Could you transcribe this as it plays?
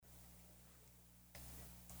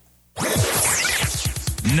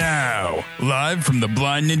Now, live from the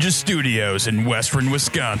Blind Ninja Studios in Western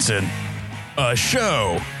Wisconsin, a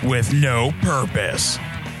show with no purpose,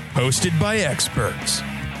 hosted by experts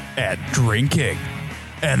at drinking,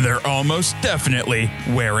 and they're almost definitely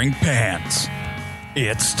wearing pants.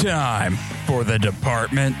 It's time for the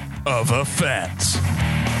Department of Offense.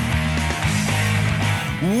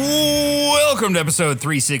 Welcome to episode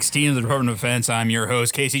 316 of the Department of Offense. I'm your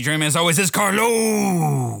host, Casey Dream. As always, is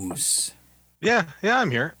Carlos. Yeah,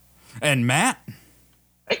 I'm here. And Matt.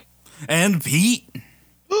 Hey. And Pete.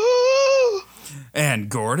 Woo! And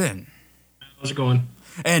Gordon. How's it going?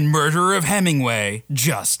 And murderer of Hemingway,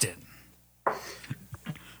 Justin.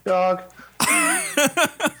 Dog.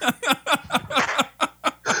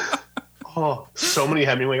 Oh, so many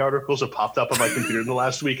Hemingway articles have popped up on my computer in the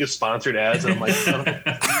last week as sponsored ads, and I'm like, oh.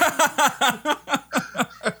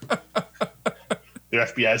 The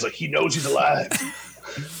FBI's like, he knows he's alive.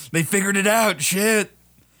 They figured it out. Shit.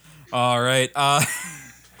 All right. I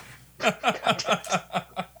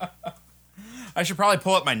should probably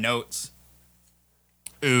pull up my notes.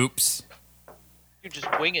 Oops. You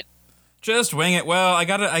just wing it. Just wing it. Well, I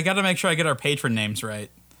gotta make sure I get our patron names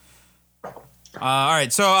right. All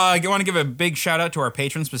right, so I want to give a big shout out to our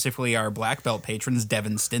patrons, specifically our black belt patrons,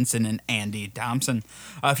 Devin Stinson and Andy Thompson.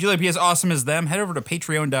 If you'd like to be as awesome as them, head over to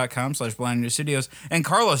patreon.com/blindninjastudios. And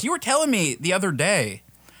Carlos, you were telling me the other day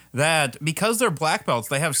that because they're black belts,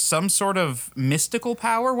 they have some sort of mystical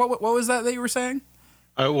power. What was that you were saying?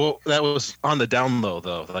 Well, that was on the down low,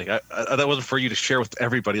 though. Like, that wasn't for you to share with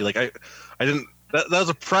everybody. Like, I didn't. That was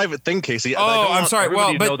a private thing, Casey. Oh, I'm sorry.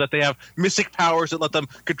 Well, but know that they have mystic powers that let them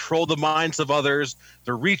control the minds of others,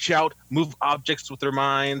 to reach out, move objects with their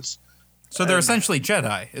minds. So they're essentially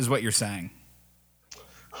Jedi, is what you're saying.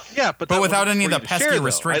 Yeah, but without any of the pesky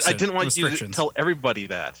restrictions. I didn't want you to tell everybody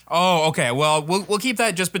that. Oh, okay. Well, we'll keep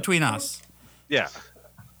that just between us. Yeah.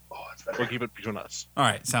 We'll keep it between us. All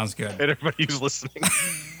right, sounds good. And everybody who's listening.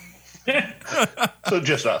 So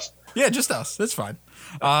just us. Yeah, just us. That's fine.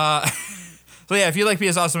 So yeah, if you'd like to be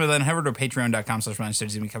as awesome as then head over to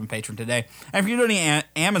patreon.com/blindninjastudios and become a patron today. And if you're doing any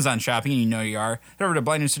Amazon shopping, and you know you are, head over to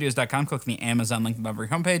blindninjastudios.com, click on the Amazon link above your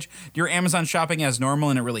homepage. Do your Amazon shopping as normal,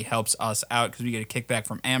 and it really helps us out because we get a kickback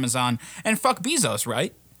from Amazon. And fuck Bezos,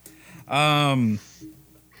 right?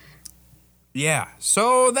 Yeah.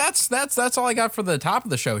 So that's all I got for the top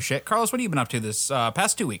of the show. Shit, Carlos, what have you been up to this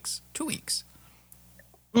past 2 weeks? 2 weeks.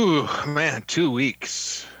 Ooh, man, 2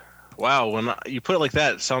 weeks. Wow, when you put it like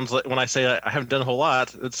that, it sounds like when I say I haven't done a whole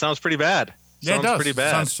lot, it sounds pretty bad. Yeah, it does. Pretty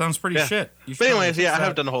bad. Sounds pretty shit. But anyways, I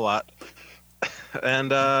haven't done a whole lot.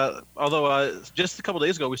 And although just a couple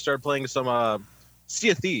days ago, we started playing some Sea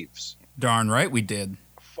of Thieves. Darn right we did.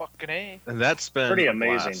 Fucking A. And that's been pretty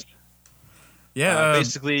amazing. Yeah.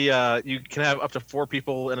 Basically, you can have up to 4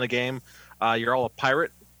 people in a game. You're all a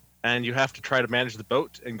pirate, and you have to try to manage the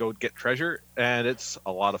boat and go get treasure, and it's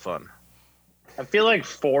a lot of fun. I feel like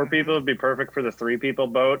 4 people would be perfect for the 3 people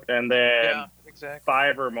boat, and then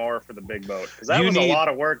 5 or more for the big boat. Because that was a lot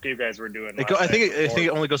of work you guys were doing. I think it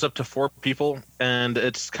only goes up to 4 people, and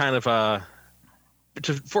it's kind of for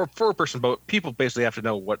a 4-person boat. People basically have to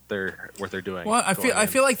know what they're doing. Well, I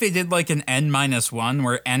feel like they did like an N-1,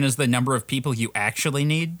 where N is the number of people you actually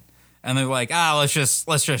need, and they're like, let's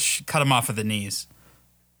just cut them off at the knees.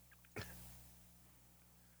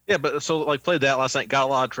 Yeah, but so played that last night. Got a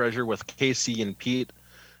lot of treasure with Casey and Pete,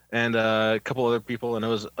 and a couple other people, and it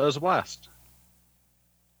was a blast.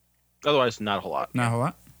 Otherwise, not a whole lot. Not a whole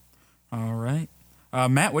lot. All right,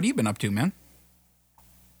 Matt, what have you been up to, man?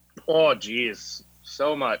 Oh, geez,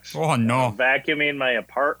 so much. Oh no, vacuuming my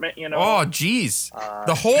apartment. Oh, geez,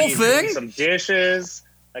 the whole thing. Some dishes.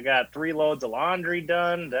 I got 3 loads of laundry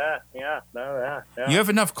done. Yeah. You have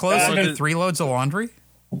enough clothes to do 3 loads of laundry?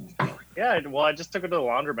 Yeah, well, I just took it to the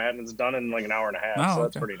laundromat and it's done in like an hour and a half, so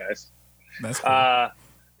that's pretty nice. That's cool.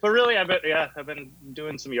 But really, I've been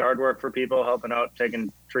doing some yard work for people, helping out,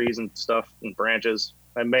 taking trees and stuff and branches.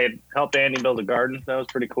 Helped Andy build a garden. That was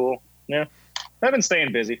pretty cool. Yeah, I've been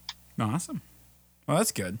staying busy. Awesome. Well,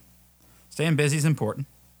 that's good. Staying busy is important.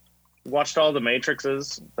 Watched all the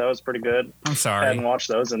Matrixes. That was pretty good. I'm sorry. I hadn't watched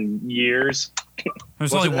those in years.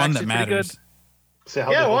 There's only one that matters.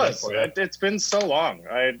 Yeah, it was. It's been so long.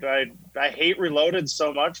 I hate Reloaded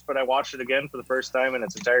so much, but I watched it again for the first time in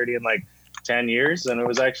its entirety in like 10 years, and it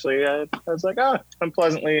was actually I was like, I'm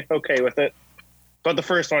pleasantly okay with it. But the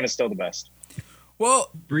first one is still the best.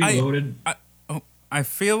 Well, Reloaded. I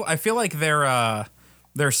feel like their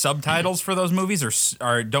subtitles for those movies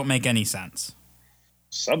are don't make any sense.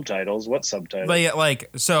 Subtitles? What subtitles?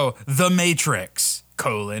 The Matrix: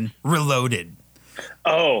 Reloaded.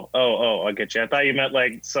 Oh, I get you. I thought you meant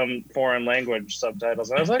like some foreign language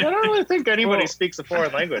subtitles. I was like, I don't really think anybody speaks a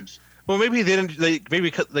foreign language. Well, maybe they didn't.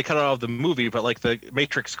 They cut it out of the movie, but like the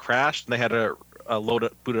Matrix crashed and they had to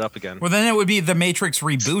boot it up again. Well, then it would be The Matrix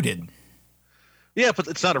rebooted. Yeah, but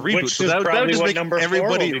it's not a reboot, Which so is that would probably just what make number 4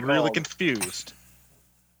 everybody will be really called. confused.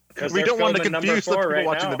 Because We they're don't want to filming number confuse the 4 people right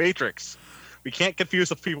watching now. The Matrix. We can't confuse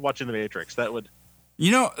the people watching The Matrix. That would.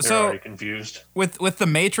 You know, They're so already confused. with The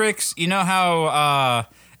Matrix, you know how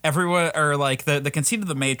everyone, or like the conceit of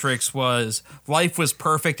The Matrix was life was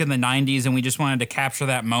perfect in the 90s and we just wanted to capture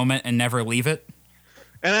that moment and never leave it?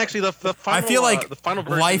 And actually, the final. I feel like the final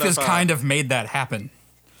version life of, has kind of made that happen.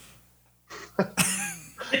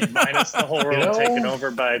 Minus the whole world taken over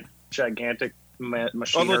by gigantic machinery.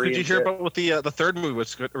 Although, did you and hear shit. about what the third movie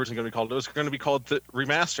was originally going to be called? It was going to be called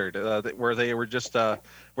Remastered, where they were just where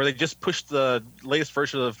they just pushed the latest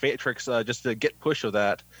version of Matrix just to get push of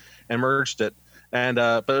that and merged it. And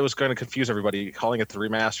but it was going to confuse everybody calling it the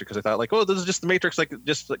remaster because they thought like, oh, this is just the Matrix, like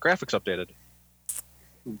just the graphics updated.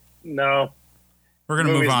 No. We're going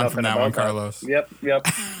to move Movie's on nothing from that about one, that. Carlos. Yep.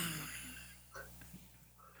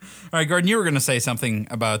 All right, Gordon, you were going to say something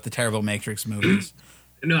about the terrible Matrix movies.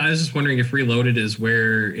 No, I was just wondering if Reloaded is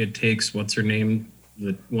where it takes, what's her name,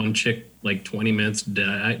 the one chick, like 20 minutes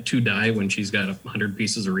to die when she's got 100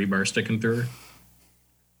 pieces of rebar sticking through her.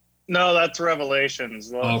 No, that's Revelations.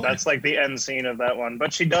 Well, Okay. That's like the end scene of that one.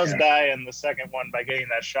 But she does die in the second one by getting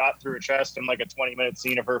that shot through her chest and like a 20-minute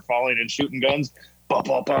scene of her falling and shooting guns. Bop,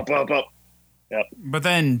 bop, bop, bop, bop. But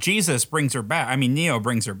then Jesus brings her back. I mean, Neo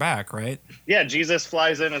brings her back, right? Yeah, Jesus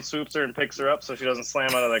flies in and swoops her and picks her up so she doesn't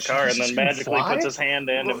slam out of the car, and then Jesus magically fly? puts his hand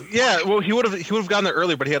in. Well, yeah, well, he would have gone there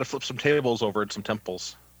earlier, but he had to flip some tables over at some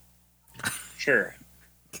temples. Sure.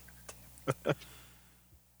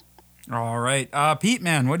 All right. Pete,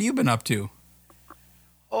 man, what have you been up to?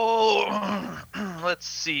 Oh, let's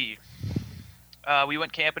see. We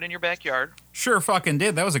went camping in your backyard. Sure fucking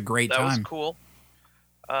did. That was a great That was time. cool.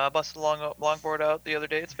 Busted a longboard out the other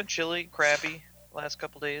day. It's been chilly, crappy last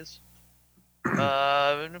couple days.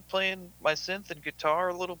 I've been playing my synth and guitar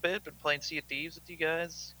a little bit. Been playing Sea of Thieves with you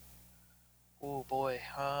guys. Oh boy,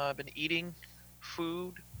 I've been eating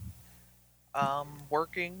food.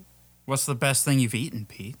 Working. What's the best thing you've eaten,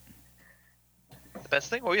 Pete? The best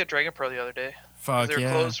thing? Oh, we had Dragon Pro the other day. Fuck They were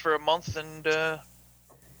yeah. closed for a month, and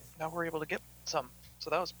now we're able to get some. So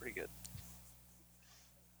that was pretty good.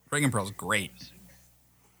 Dragon Pearl's great.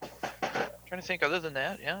 Trying to think other than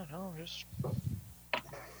that. Yeah, no, just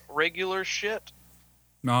regular shit.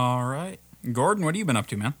 All right. Gordon, what have you been up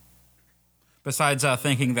to, man? Besides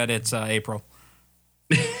thinking that it's April.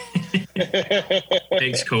 Thanks,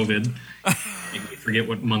 COVID. You forget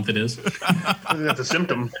what month it is. That's a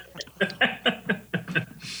symptom.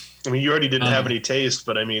 I mean, you already didn't have any taste,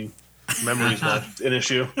 but I mean, memory's not an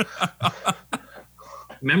issue.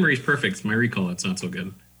 Memory's perfect. My recall, it's not so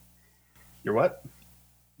good. You're what?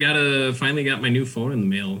 Finally got my new phone in the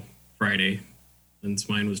mail Friday, since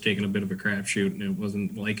mine was taking a bit of a crapshoot and it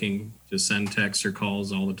wasn't liking to send texts or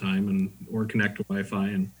calls all the time or connect to Wi-Fi,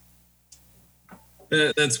 and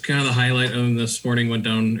that's kind of the highlight. This morning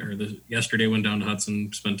yesterday went down to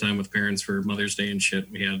Hudson, spent time with parents for Mother's Day and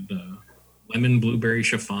shit. We had lemon blueberry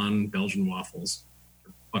chiffon Belgian waffles.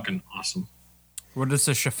 They're fucking awesome. What is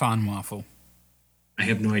a chiffon waffle? I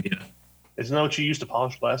have no idea. Isn't that what you use to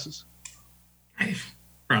polish glasses?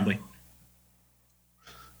 Probably.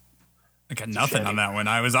 I got nothing on that one.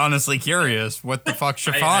 I was honestly curious what the fuck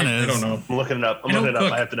chiffon is. I don't know. I'm looking it up. I don't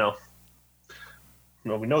cook. I have to know.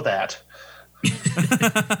 No, we know that.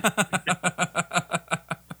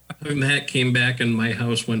 Other than that, came back and my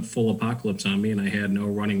house went full apocalypse on me, and I had no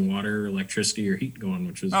running water, electricity, or heat going,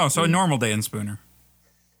 which was... Oh, so a normal day in Spooner.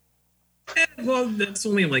 Well, that's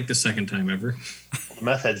only like the second time ever. The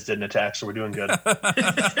meth heads didn't attack, so we're doing good.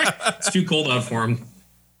 It's too cold out for them.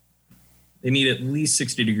 They need at least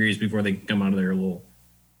 60 degrees before they can come out of their little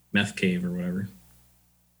meth cave or whatever.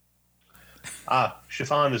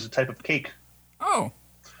 Chiffon is a type of cake. Oh.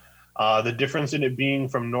 The difference in it being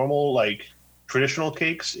from normal, like traditional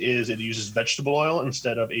cakes, is it uses vegetable oil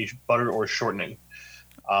instead of a butter or shortening.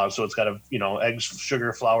 So it's got eggs,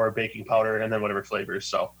 sugar, flour, baking powder, and then whatever flavors.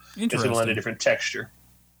 So it's going to lend a different texture.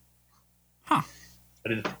 Huh. I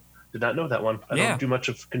did not know that one. I Yeah. don't do much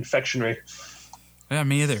of confectionery. Yeah,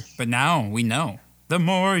 me either. But now we know. The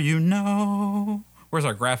more you know. Where's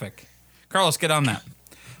our graphic? Carlos, get on that.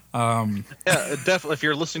 Yeah, definitely. If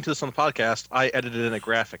you're listening to this on the podcast, I edited in a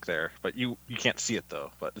graphic there, but you can't see it though.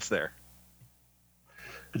 But it's there.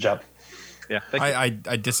 Good job. Yeah, thank you.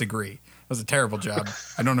 I disagree. It was a terrible job.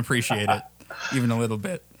 I don't appreciate it even a little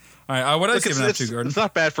bit. All right, what else Look, have you been up to, Gordon? It's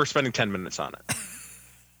not bad for spending 10 minutes on it.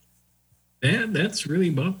 That's really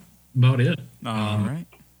about it. All right.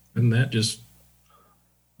 And that just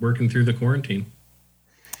working through the quarantine.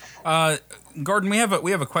 Gordon, we have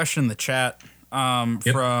a question in the chat from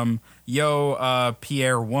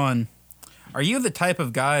Pierre1. Are you the type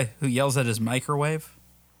of guy who yells at his microwave?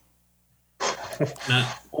 Not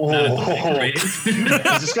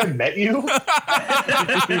Has this guy met you?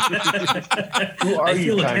 Who are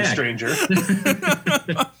you, kind attacked. stranger?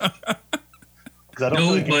 Because I don't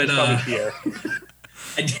No, think but, it's probably Pierre.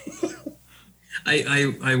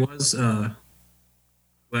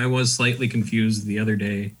 I was slightly confused the other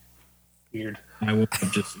day. Weird. I woke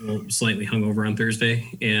up just slightly hungover on Thursday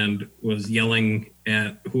and was yelling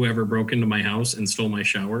at whoever broke into my house and stole my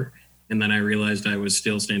shower. And then I realized I was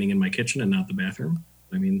still standing in my kitchen and not the bathroom.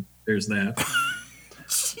 I mean, there's that.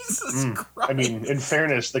 Jesus Christ. I mean, in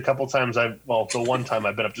fairness, the one time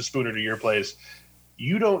I've been up to Spooner to your place,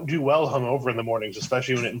 you don't do well hungover in the mornings,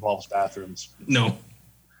 especially when it involves bathrooms. No.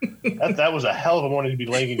 That was a hell of a morning to be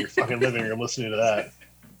laying in your fucking living room listening to that.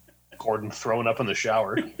 Gordon throwing up in the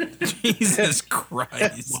shower. Jesus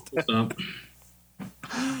Christ. Stop.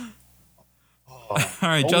 All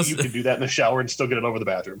right, Only Justin. you can do that in the shower and still get it over the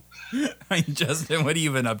bathroom. Justin, what have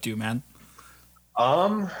you been up to, man?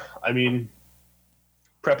 I mean,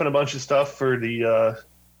 prepping a bunch of stuff for the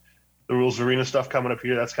Rules Arena stuff coming up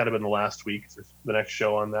here. That's kind of been the last week for the next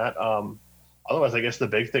show on that. Otherwise, I guess the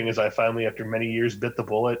big thing is I finally, after many years, bit the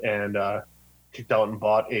bullet and kicked out and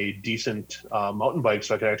bought a decent mountain bike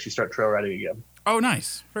so I could actually start trail riding again. Oh,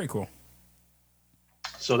 nice. Very cool.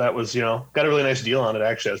 So that was, got a really nice deal on it,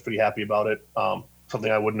 actually. I was pretty happy about it.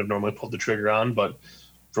 Something I wouldn't have normally pulled the trigger on, but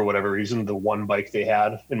for whatever reason, the one bike they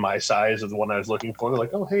had in my size of the one I was looking for, they're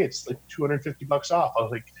like, oh, hey, it's like $250 off. I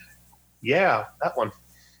was like, yeah, that one.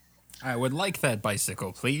 I would like that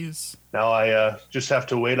bicycle, please. Now I just have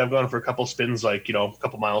to wait. I've gone for a couple spins, a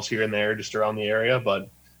couple miles here and there just around the area, but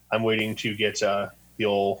I'm waiting to get the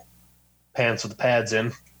old pants with the pads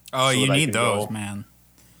in. Oh, so you that I need can those, go. man.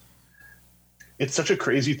 It's such a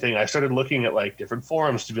crazy thing. I started looking at different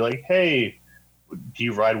forums to be like, hey, do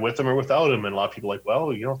you ride with them or without them? And a lot of people are like,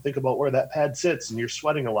 well, you don't think about where that pad sits and you're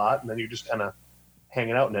sweating a lot and then you're just kind of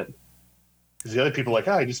hanging out in it. Because the other people are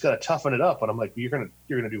like, you just got to toughen it up. And I'm like, you're gonna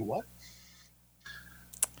do what?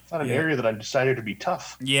 It's not an area that I decided to be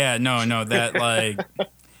tough. Yeah, no, that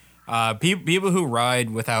people who ride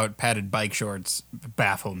without padded bike shorts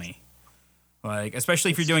baffle me.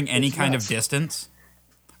 Especially if you're doing any kind of distance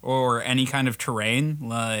or any kind of terrain,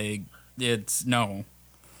 it's no.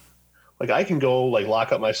 I can go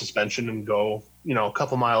lock up my suspension and go, a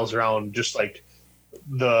couple miles around just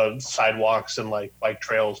the sidewalks and bike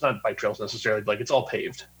trails, not bike trails necessarily, but it's all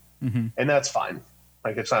paved. Mm-hmm. And that's fine.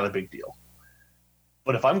 It's not a big deal.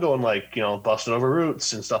 But if I'm going busting over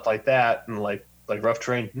roots and stuff like that and like rough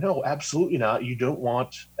terrain, no, absolutely not. You don't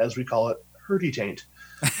want, as we call it, hurdy taint.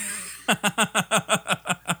 It's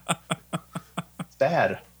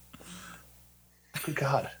bad. Good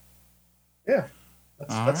God. Yeah.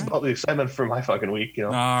 That's about the excitement for my fucking week,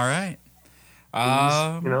 All right.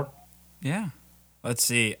 Yeah. Let's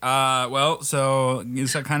see. So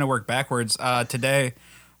this kind of work backwards. Today,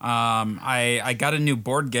 I got a new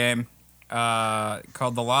board game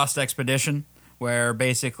called The Lost Expedition, where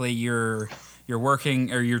basically you're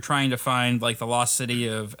working or you're trying to find the lost city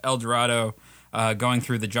of El Dorado, going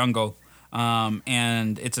through the jungle.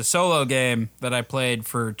 And it's a solo game that I played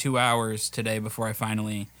for 2 hours today before I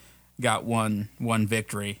finally got one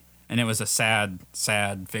victory, and it was a sad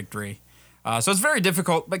victory. So it's very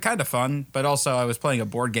difficult, but kind of fun. But also, I was playing a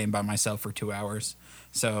board game by myself for 2 hours.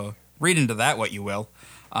 So read into that what you will.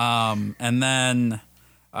 And then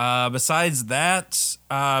besides that,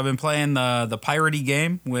 I've been playing the piratey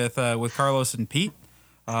game with Carlos and Pete.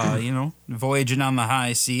 Voyaging on the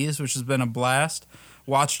high seas, which has been a blast.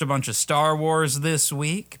 Watched a bunch of Star Wars this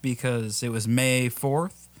week because it was May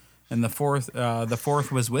 4th, and the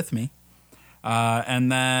 4th was with me.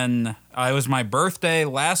 And then it was my birthday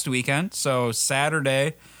last weekend, so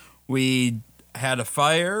Saturday we had a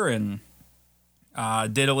fire and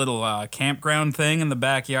did a little campground thing in the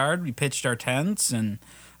backyard. We pitched our tents and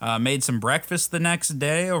made some breakfast the next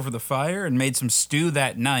day over the fire and made some stew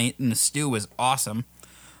that night, and the stew was awesome.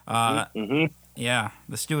 Yeah,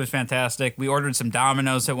 the stew was fantastic. We ordered some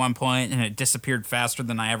Domino's at one point, and it disappeared faster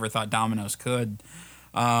than I ever thought Domino's could.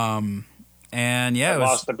 And yeah, I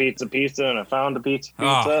lost a pizza, and I found a pizza.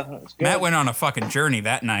 Matt went on a fucking journey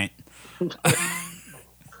that night.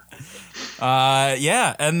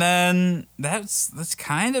 Yeah, and then that's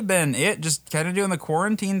kind of been it. Just kind of doing the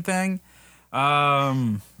quarantine thing.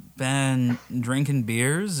 Been drinking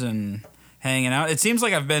beers and hanging out. It seems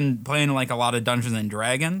like I've been playing like a lot of Dungeons and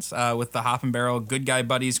Dragons with the Hop and Barrel Good Guy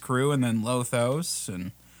Buddies crew and then Lothos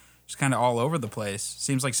and just kind of all over the place.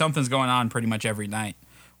 Seems like something's going on pretty much every night,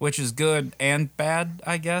 which is good and bad,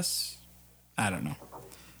 I guess. I don't know.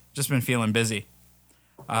 Just been feeling busy,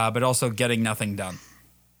 but also getting nothing done.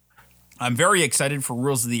 I'm very excited for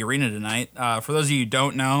Rules of the Arena tonight. For those of you who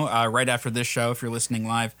don't know, right after this show, if you're listening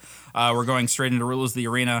live, we're going straight into Rules of the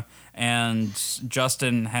Arena, and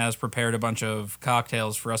Justin has prepared a bunch of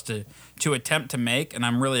cocktails for us to attempt to make, and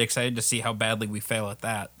I'm really excited to see how badly we fail at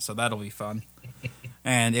that. So that'll be fun.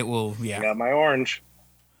 And it will, I got my orange.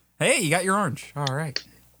 Hey, you got your orange. All right.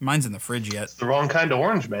 Mine's in the fridge yet. It's the wrong kind of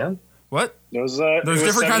orange, man. What? There's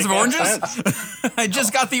different kinds of oranges? cents. I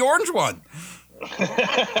just got the orange one.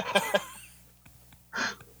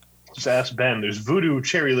 Just ask Ben. There's Voodoo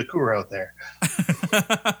cherry liqueur out there.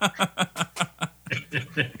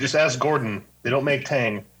 Just ask Gordon. They don't make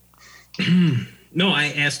Tang. No, I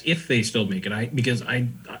asked if they still make it. Because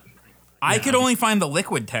I could only find the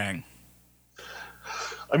liquid Tang.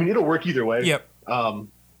 I mean, it'll work either way. Yep.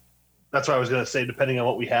 That's what I was gonna say. Depending on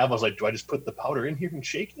what we have, I was like, do I just put the powder in here and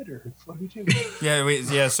shake it, or what do we do?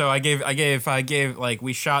 Yeah. So I gave like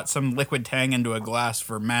we shot some liquid Tang into a glass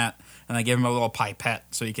for Matt, and I gave him a little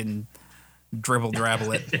pipette so he can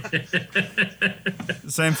drabble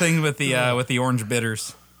it. Same thing with the orange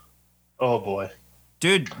bitters. Oh boy,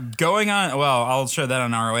 dude, going on. Well, I'll share that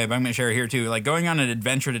on ROA, but I'm gonna share it here too. Like going on an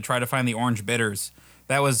adventure to try to find the orange bitters.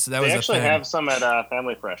 That was. They actually have some at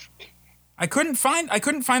Family Fresh. I couldn't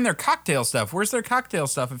find their cocktail stuff. Where's their cocktail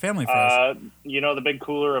stuff at Family Fresh? You know the big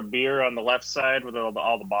cooler of beer on the left side with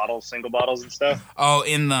all the bottles, single bottles and stuff. Oh,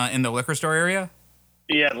 in the liquor store area.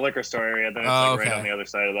 Yeah, the liquor store area. Then it's right on the other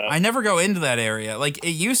side of that. I never go into that area. Like it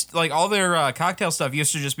used, like all their cocktail stuff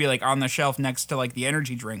used to just be like on the shelf next to like the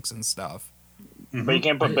energy drinks and stuff. Mm-hmm. But you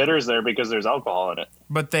can't put bitters there because there's alcohol in it.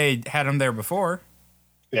 But they had them there before.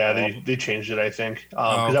 Yeah, they changed it, I think.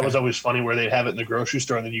 Because that was always funny where they'd have it in the grocery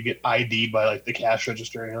store and then you get ID'd by like the cash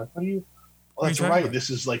register and you're like, what are you? Oh, that's right. This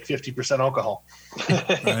is like 50% alcohol.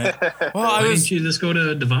 Right. Well, why didn't you just go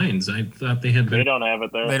to Divines? I thought they had. They don't have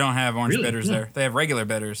it there. They don't have orange bitters there. They have regular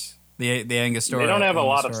bitters. The Angostura. They don't have a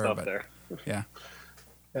lot of stuff there. Yeah.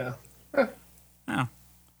 Yeah. Yeah.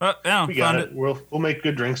 Yeah. We got it. We'll make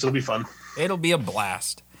good drinks. It'll be fun. It'll be a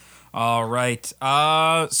blast. All right.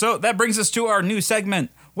 So that brings us to our new segment.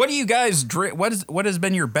 What do you guys drink? What has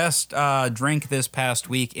been your best drink this past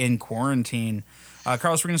week in quarantine?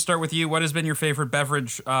 Carlos, we're going to start with you. What has been your favorite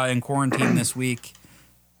beverage in quarantine this week?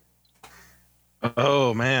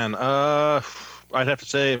 Oh man, I'd have to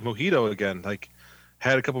say mojito again. Like,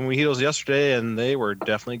 had a couple of mojitos yesterday, and they were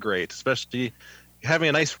definitely great. Especially having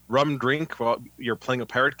a nice rum drink while you're playing a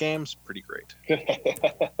pirate game's pretty great.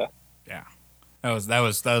 Yeah, that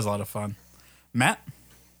was a lot of fun. Matt.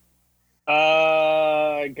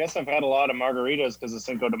 I guess I've had a lot of margaritas because it's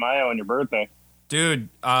Cinco de Mayo and your birthday. Dude,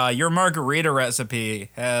 your margarita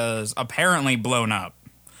recipe has apparently blown up.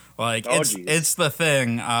 Like, it's the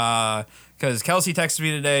thing. Because Kelsey texted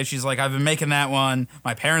me today. She's like, I've been making that one.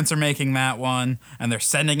 My parents are making that one. And they're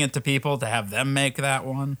sending it to people to have them make that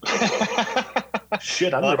one.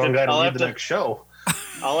 Shit, I'm the wrong guy to lead the next show.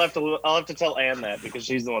 I'll have to tell Ann that because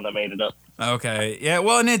she's the one that made it up. Okay. Yeah,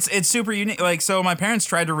 well, and it's super unique. Like, so my parents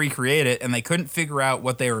tried to recreate it, and they couldn't figure out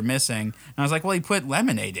what they were missing. And I was like, well, he put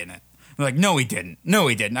lemonade in it. They're like, no, he didn't. No,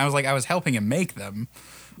 he didn't. I was like, I was helping him make them.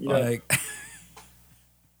 Yeah. Like,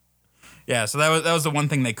 yeah, so that was the one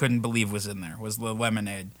thing they couldn't believe was in there, was the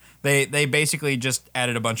lemonade. They basically just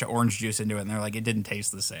added a bunch of orange juice into it, and they're like, it didn't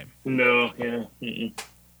taste the same. No, yeah. Mm-mm.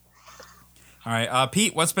 All right,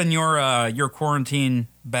 Pete, what's been your quarantine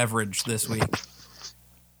beverage this week?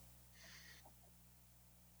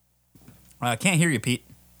 Can't hear you, Pete.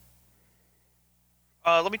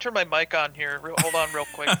 Let me turn my mic on here. Hold on real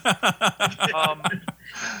quick.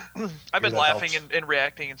 I've been laughing and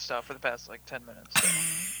reacting and stuff for the past, 10 minutes.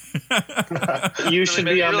 You should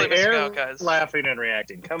be on the air laughing and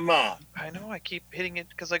reacting. Come on. I know. I keep hitting it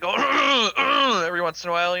because I go every once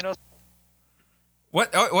in a while,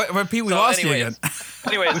 What, Pete, we lost you again.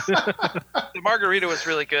 Anyways, the margarita was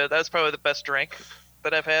really good. That was probably the best drink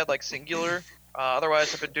that I've had, singular.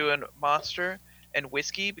 Otherwise, I've been doing Monster and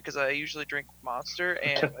whiskey because I usually drink Monster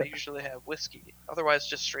and I usually have whiskey. Otherwise,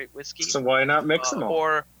 just straight whiskey. So why not mix them all?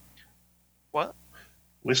 Or what?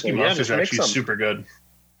 Whiskey Monster's actually super good.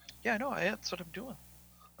 Yeah, I know. That's what I'm doing.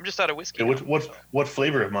 I'm just out of whiskey. Okay, what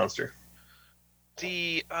flavor of Monster?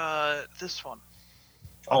 The this one.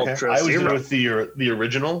 Okay. I always do with the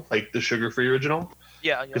original, like the sugar-free original.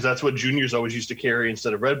 Yeah. Because that's what juniors always used to carry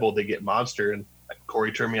instead of Red Bull. They get Monster, and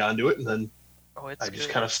Corey turned me on to it, and then I just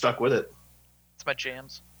kind of stuck with it. It's my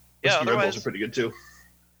jams. Whiskey Red Bulls Otherwise, are pretty good too.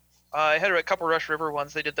 I had a couple Rush River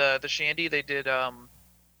ones. They did the shandy. They did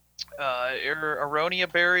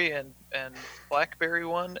Aronia berry and blackberry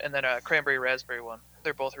one, and then a cranberry raspberry one.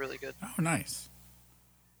 They're both really good. Oh, nice.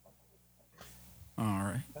 All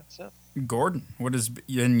right. That's it. Gordon, what is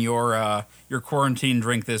in your quarantine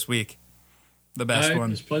drink this week? The best I one.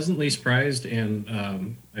 was pleasantly surprised,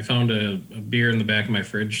 and I found a beer in the back of my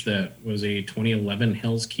fridge that was a 2011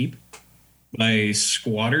 Hell's Keep by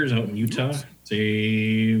Squatters out in Utah. It's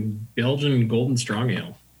a Belgian Golden Strong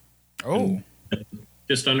Ale. Oh.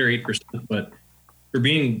 Just under 8%, but for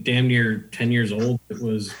being damn near 10 years old, it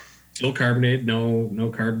was still carbonated,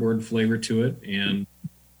 no cardboard flavor to it, and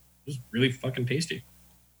it was really fucking tasty.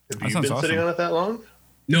 Have That you sounds been sitting awesome. on it that long?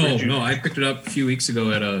 No, I picked it up a few weeks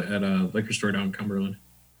ago at a liquor store down in Cumberland.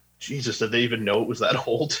 Jesus, did they even know it was that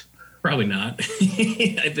old? Probably not.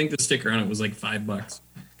 I think the sticker on it was like $5.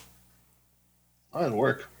 That'd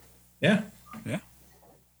work. Yeah.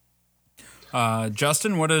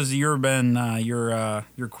 Justin, what has your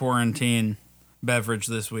quarantine beverage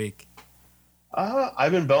this week?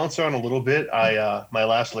 I've been bouncing around a little bit. My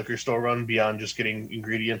last liquor store run, beyond just getting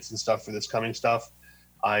ingredients and stuff for this coming stuff,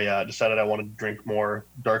 I decided I wanted to drink more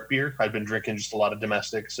dark beer. I've been drinking just a lot of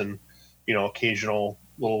domestics and, occasional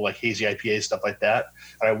little like hazy IPA stuff like that.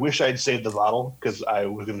 And I wish I'd saved the bottle because I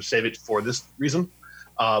was going to save it for this reason.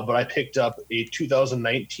 But I picked up a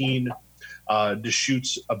 2019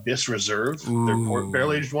 Deschutes Abyss Reserve, their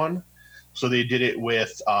barrel aged one. So they did it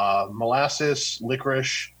with molasses,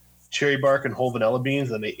 licorice, cherry bark, and whole vanilla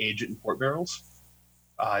beans, and they age it in port barrels.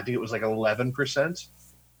 I think it was like 11%.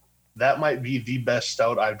 That might be the best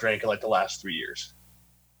stout I've drank in like the last 3 years.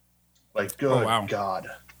 Like, good God.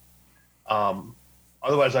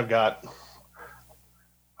 Otherwise, I've got.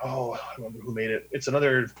 Oh, I don't remember who made it. It's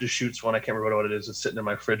another Deschutes one. I can't remember what it is. It's sitting in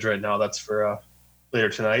my fridge right now. That's for later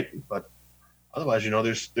tonight. But otherwise,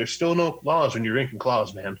 there's still no laws when you're drinking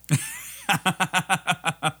claws, man.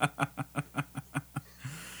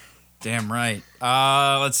 Damn right.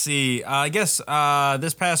 Let's see. I guess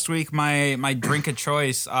this past week, my drink of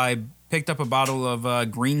choice, I picked up a bottle of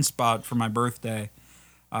Green Spot for my birthday.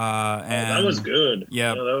 And that was good.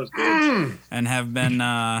 Yeah, that was good. And have been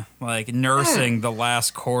nursing the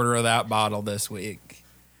last quarter of that bottle this week.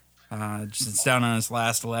 It's down on its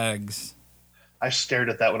last legs. I stared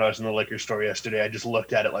at that when I was in the liquor store yesterday. I just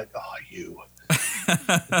looked at it like, oh, you.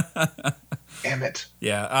 Damn it.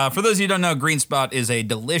 Yeah. For those of you who don't know, Green Spot is a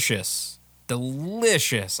delicious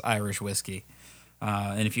Irish whiskey.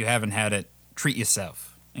 And if you haven't had it, treat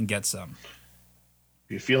yourself and get some.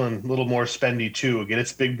 If you're feeling a little more spendy too, get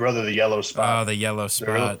its big brother, the Yellow Spot. Oh, the Yellow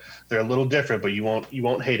Spot. They're a little different, but you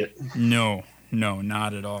won't hate it. No,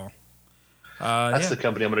 not at all. That's the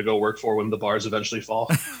company I'm going to go work for when the bars eventually fall.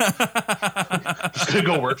 Just going to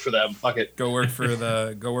go work for them. Fuck it. Go work for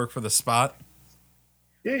the Spot.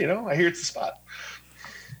 Yeah, I hear it's the Spot.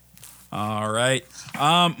 All right.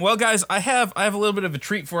 Well, guys, I have a little bit of a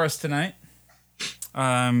treat for us tonight.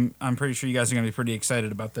 I'm pretty sure you guys are going to be pretty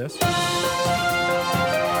excited about this.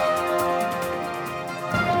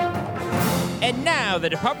 And now the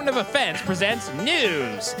Department of Defense presents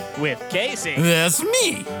News with Casey. That's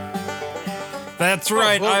me. That's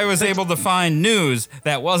right. I was able to find news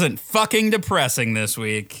that wasn't fucking depressing this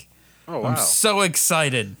week. Oh, wow. I'm so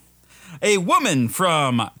excited. A woman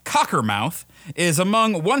from Cockermouth is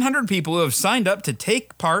among 100 people who have signed up to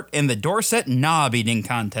take part in the Dorset Knob Eating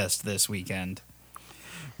Contest this weekend.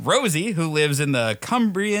 Rosie, who lives in the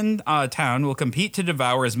Cumbrian town, will compete to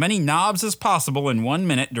devour as many knobs as possible in 1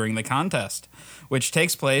 minute during the contest, which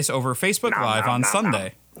takes place over Facebook Live on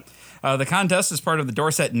Sunday. The contest is part of the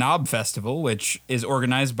Dorset Knob Festival, which is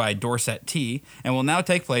organized by Dorset Tea, and will now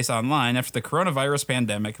take place online after the coronavirus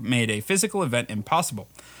pandemic made a physical event impossible.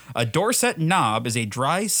 A Dorset Knob is a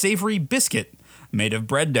dry, savory biscuit made of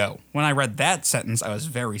bread dough. When I read that sentence, I was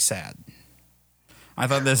very sad. I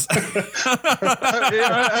thought this.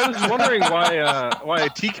 I was wondering why a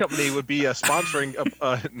tea company would be sponsoring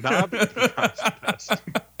a knob contest.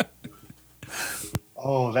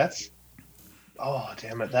 Oh,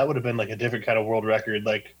 damn it! That would have been like a different kind of world record.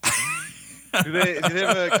 Like, do they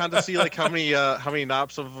have a contest to see like how many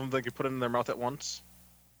knobs of them they could put in their mouth at once?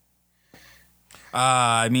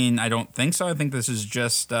 I mean, I don't think so. I think this is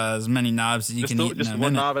just as many knobs as you can eat in just a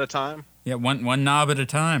one minute. knob at a time. Yeah, one knob at a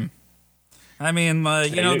time. I mean, you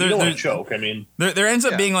don't want to choke. I mean, there ends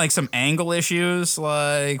up being like some angle issues,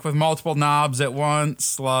 like with multiple knobs at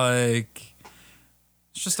once. Like,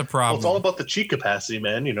 it's just a problem. well, it's all about the cheek capacity,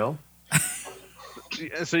 man.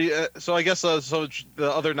 So I guess so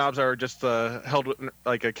the other knobs are just held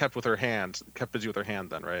kept with her hands, kept busy with her hand.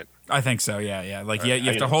 Then, right? I think so. Yeah. Like you have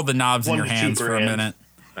you to know, hold the knobs in 1 your to 2 hands per for a hand. minute.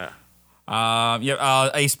 Yeah.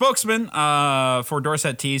 A spokesman for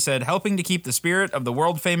Dorset Tea said, helping to keep the spirit of the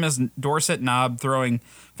world-famous Dorset Knob Throwing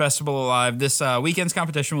Festival alive, this weekend's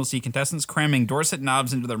competition will see contestants cramming Dorset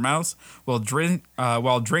knobs into their mouths while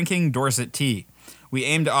drinking Dorset tea. We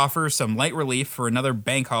aim to offer some light relief for another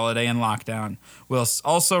bank holiday and lockdown, whilst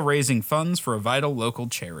also raising funds for a vital local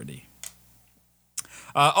charity.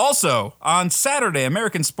 Also, on Saturday,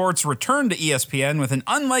 American sports returned to ESPN with an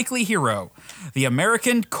unlikely hero, the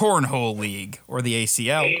American Cornhole League, or the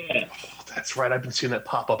ACL. Yeah. That's right. I've been seeing that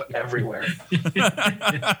pop up everywhere.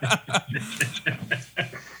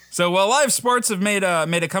 So while live sports have made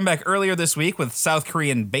a comeback earlier this week with South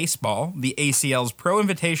Korean baseball, the ACL's Pro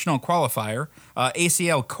Invitational Qualifier,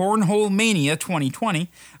 ACL Cornhole Mania 2020,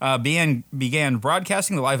 began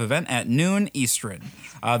broadcasting the live event at noon Eastern.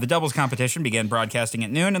 The doubles competition began broadcasting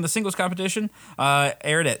at noon, and the singles competition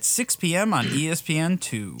aired at 6 p.m. on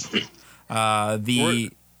ESPN2.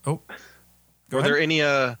 Were there any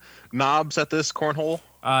knobs at this cornhole?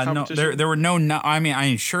 No, competition? there were no. I mean,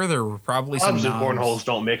 I'm sure there were probably some Knobs and knobs cornholes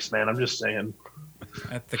don't mix, man. I'm just saying.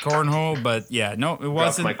 at the cornhole, but yeah, no, it Dropped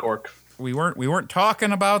wasn't. my cork. We weren't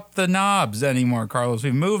talking about the knobs anymore, Carlos.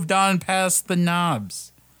 We've moved on past the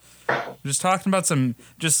knobs. We're just talking about some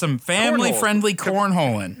family friendly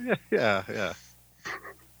cornholing. Yeah.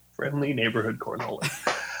 Friendly neighborhood cornhole.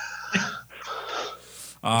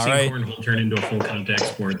 All Seen right. cornhole turn into a full contact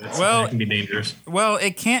sport. Well- That can be dangerous. Well,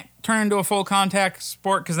 it can't turn into a full contact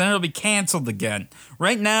sport because then it'll be canceled again.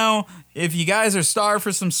 Right now, if you guys are starved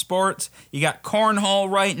for some sports, you got cornhole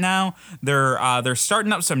right now. They're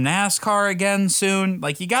starting up some NASCAR again soon.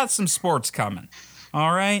 Like, you got some sports coming.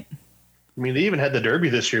 All right. I mean, they even had the Derby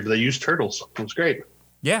this year, but they used turtles. It was great.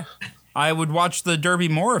 Yeah, I would watch the Derby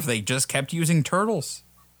more if they just kept using turtles.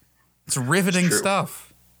 It's riveting It's true.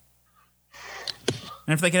 stuff.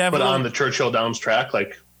 And if they could have But a little, on the Churchill Downs track,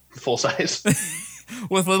 like full size.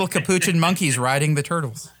 with little capuchin monkeys riding the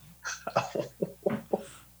turtles.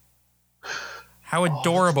 How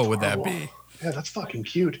adorable would that be? Yeah, that's fucking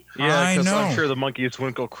cute. Yeah, I because know. I'm sure the monkeys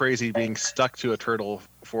wouldn't go crazy being stuck to a turtle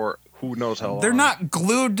for who knows how long. They're not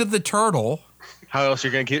glued to the turtle. How else are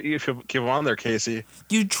you going to keep them on there, Casey?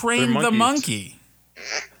 You train They're the monkeys. monkey.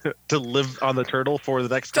 To live on the turtle for the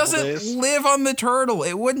next couple Doesn't days? live on the turtle.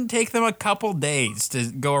 It wouldn't take them a couple days to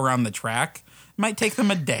go around the track. It might take them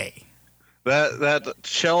a day. That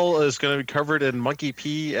shell is going to be covered in monkey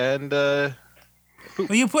pee and Well,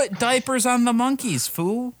 you put diapers on the monkeys,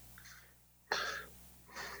 fool.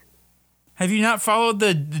 Have you not followed the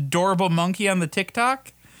adorable monkey on the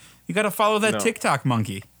TikTok? You got to follow that No. TikTok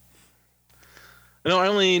monkey. no, I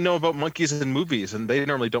only know about monkeys in movies, and they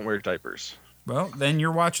normally don't wear diapers. Well, then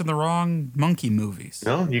you're watching the wrong monkey movies.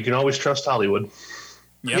 No, you can always trust Hollywood.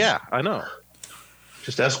 Yep. Yeah, I know.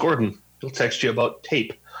 Just ask Gordon. He'll text you about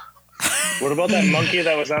tape. What about that monkey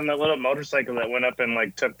that was on that little motorcycle that went up and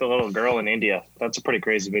like took the little girl in India? That's a pretty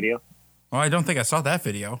crazy video. Well, I don't think I saw that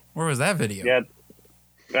video. Where was that video? Yeah,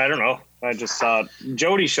 I don't know. I just saw it.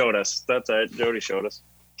 Jody showed us. That's it. Jody showed us.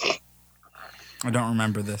 I don't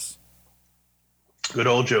remember this. Good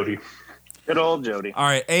old Jody. Good old Jody. All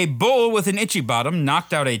right, a bull with an itchy bottom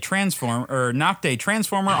knocked a transformer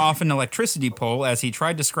off an electricity pole as he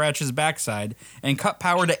tried to scratch his backside and cut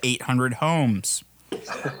power to 800 homes.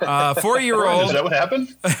 4-year-old Is that what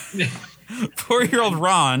happened? 4-year-old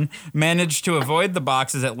Ron managed to avoid the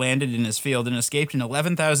boxes that landed in his field and escaped an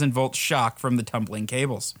 11,000 volt shock from the tumbling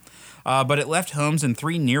cables. But it left homes in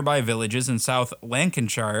 3 nearby villages in South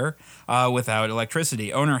Lancashire without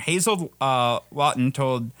electricity. Owner Hazel Lawton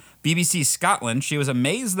told BBC Scotland she was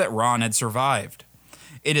amazed that Ron had survived.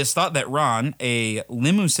 It is thought that Ron, a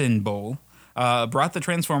Limousin bull, brought the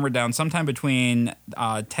transformer down sometime between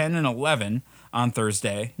 10 and 11 on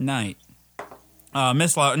Thursday night.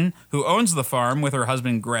 Miss Lawton, who owns the farm with her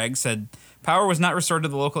husband Greg, said power was not restored to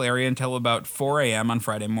the local area until about 4 a.m. on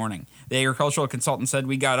Friday morning. The agricultural consultant said,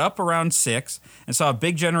 "We got up around 6 and saw a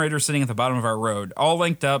big generator sitting at the bottom of our road, all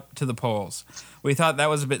linked up to the poles. We thought that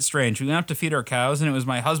was a bit strange. We went up to feed our cows, and it was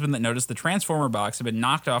my husband that noticed the transformer box had been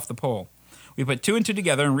knocked off the pole. We put 2 and 2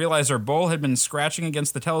 together and realized our bull had been scratching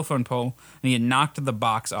against the telephone pole, and he had knocked the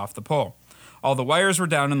box off the pole. All the wires were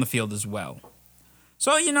down in the field as well."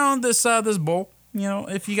 So, you know, this bull, you know,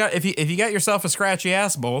 if you got yourself a scratchy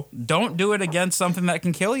ass bull, don't do it against something that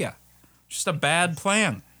can kill you. Just a bad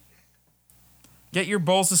plan. Get your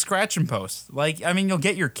bulls a scratching post. Like, I mean, you'll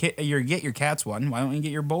get your cats one. Why don't you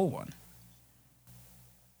get your bull one?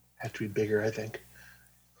 Have to be bigger, I think.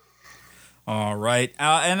 All right.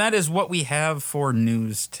 And that is what we have for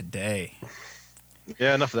news today.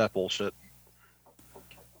 Yeah, enough of that bullshit.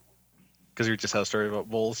 Because you just had a story about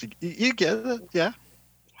bulls. You get it, yeah.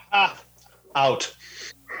 Out.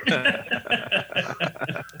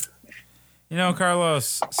 You know,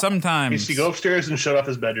 Carlos, sometimes... He go upstairs and shut off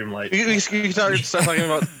his bedroom light. You start talking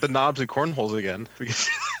about the knobs and cornholes again.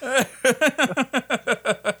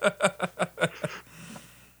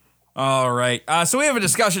 All right. So we have a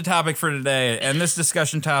discussion topic for today, and this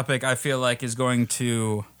discussion topic I feel like is going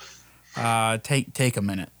to take a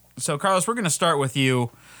minute. So, Carlos, we're going to start with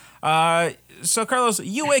you. So, Carlos,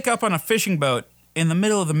 you wake up on a fishing boat in the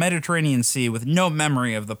middle of the Mediterranean Sea with no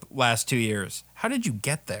memory of the last 2 years. How did you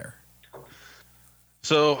get there?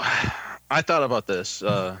 So, I thought about this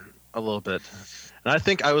a little bit, and I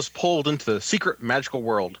think I was pulled into the secret magical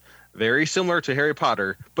world, very similar to Harry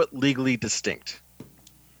Potter, but legally distinct.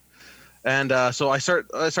 And so I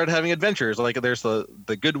started having adventures. Like there's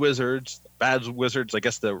the good wizards, the bad wizards, I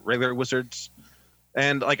guess the regular wizards,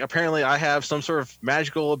 and like apparently I have some sort of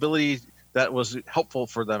magical ability that was helpful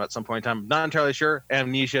for them at some point in time. Not entirely sure.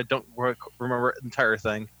 Amnesia, don't remember the entire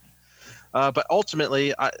thing. But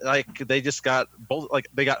ultimately, they just got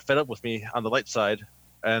they got fed up with me on the light side,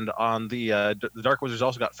 and on the dark wizards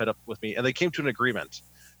also got fed up with me, and they came to an agreement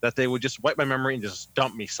that they would just wipe my memory and just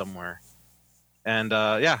dump me somewhere. And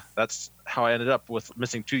that's how I ended up with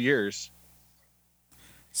missing 2 years.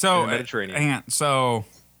 So, in the Mediterranean. hang on. So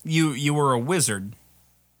you were a wizard,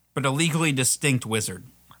 but a legally distinct wizard.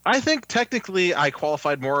 I think technically I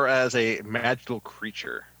qualified more as a magical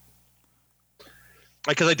creature,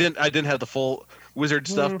 because I didn't have the full wizard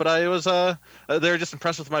stuff, but I was they were just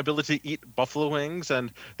impressed with my ability to eat buffalo wings,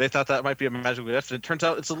 and they thought that might be a magical gift. And it turns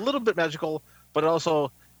out it's a little bit magical, but it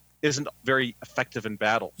also isn't very effective in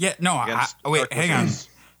battle. Yeah, no. Wait, hang on.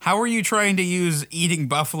 How are you trying to use eating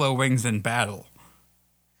buffalo wings in battle?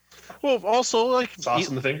 Well, also like Sauce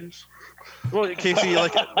in the fingers. Well, Casey,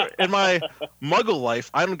 like in my Muggle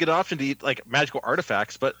life, I don't get an option to eat like magical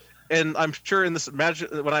artifacts, and I'm sure in this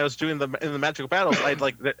when I was doing in the magical battles, I'd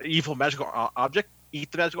like the evil magical object,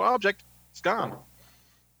 eat the magical object, it's gone.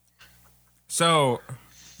 So,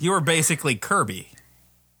 you were basically Kirby.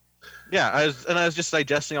 Yeah, I was just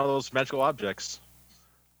digesting all those magical objects.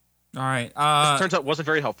 All right. Turns out it wasn't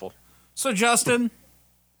very helpful. So, Justin,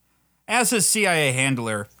 as his CIA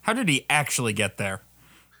handler, how did he actually get there?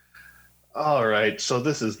 All right, so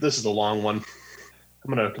this is a long one.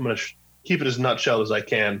 I'm gonna keep it as nutshell as I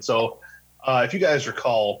can. So, if you guys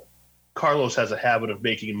recall, Carlos has a habit of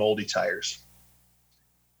making moldy tires.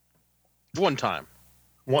 One time.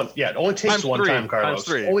 It only takes one time, Carlos.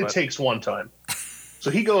 Takes one time. So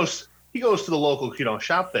he goes to the local,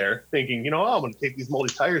 shop there, thinking, I'm going to take these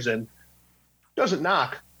moldy tires in. Doesn't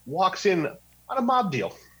knock. Walks in on a mob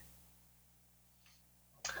deal.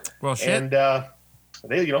 Well, shit. And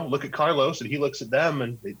they, look at Carlos, and he looks at them,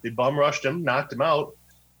 and they bum rushed him, knocked him out,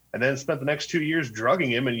 and then spent the next 2 years drugging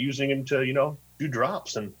him and using him to, do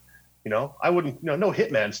drops. And, I wouldn't, no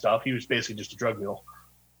hitman stuff. He was basically just a drug mule.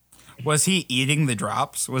 Was he eating the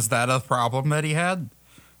drops? Was that a problem that he had?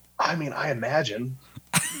 I mean, I imagine.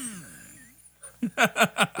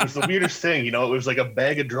 It was the weirdest thing, it was like a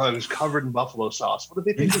bag of drugs covered in buffalo sauce. What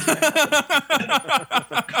did they think was going to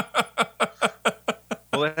happen?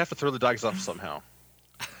 Well, they have to throw the dogs off somehow.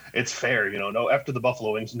 It's fair, no. After the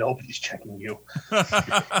buffalo wings, nobody's checking you. What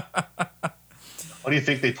do you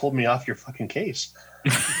think they pulled me off your fucking case?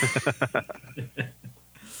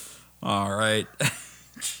 All right.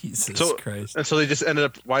 Jesus Christ. And so they just ended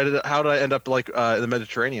up. How did I end up in the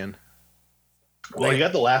Mediterranean? Well, you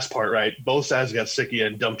got the last part right. Both sides got sick of you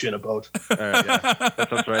and dumped you in a boat. All right, yeah, that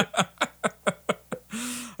sounds right.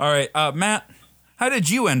 All right, Matt, how did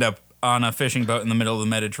you end up on a fishing boat in the middle of the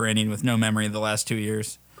Mediterranean with no memory of the last 2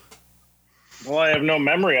 years? Well, I have no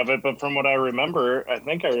memory of it, but from what I remember, I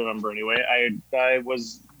think I remember anyway, I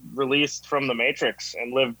was released from the Matrix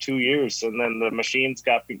and lived 2 years, and then the machines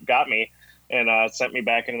got me and sent me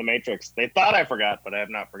back into the Matrix. They thought I forgot, but I have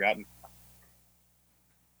not forgotten.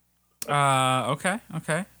 Okay.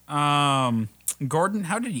 Gordon,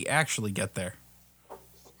 how did he actually get there?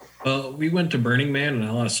 Well, we went to Burning Man, and I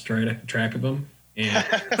lost track of him. And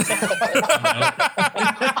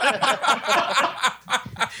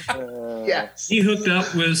yes, he hooked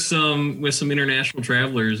up with some international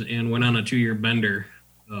travelers and went on a 2-year bender.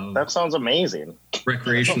 That sounds amazing.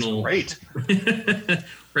 Recreational, great.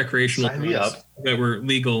 Recreational Sign me up. that were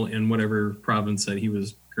legal in whatever province that he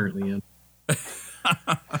was currently in.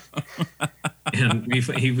 And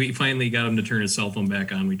we finally got him to turn his cell phone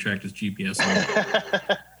back on. We tracked his GPS on.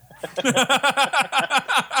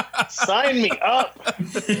 Sign me up.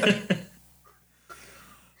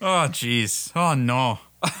 Oh, jeez. Oh, no.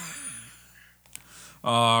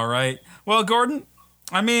 All right. Well, Gordon,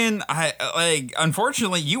 I mean,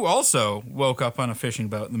 unfortunately, you also woke up on a fishing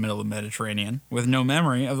boat in the middle of the Mediterranean with no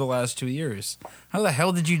memory of the last 2 years. How the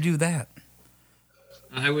hell did you do that?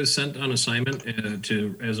 I was sent on assignment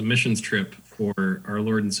as a missions trip for our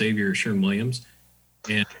Lord and Savior, Sherm Williams.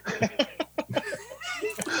 And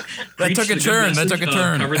that took a turn.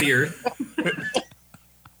 Cover the earth.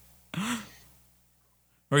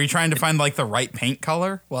 Were you trying to find like the right paint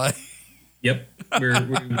color? Like, yep, we're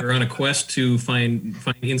on a quest to find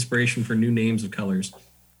inspiration for new names of colors.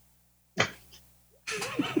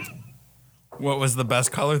 What was the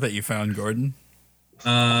best color that you found, Gordon?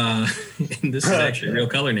 And this is actually a real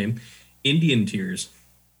color name, Indian Tears.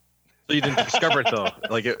 So you didn't discover it though,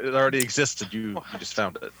 like it already existed. You just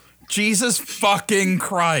found it. Jesus fucking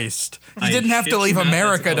Christ! You I didn't have to shit leave you not,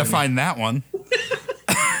 America that's to a color find that one.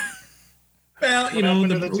 Well, you know,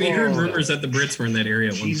 we heard rumors that the Brits were in that area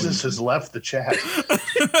at one point. Jesus has left the chat.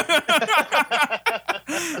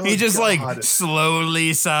 He just like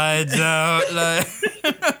slowly sides out. Like.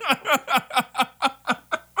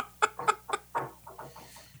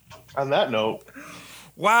 On that note,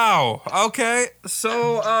 Wow. Okay.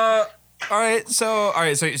 So, all right. So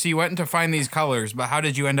you went to find these colors, but how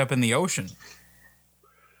did you end up in the ocean?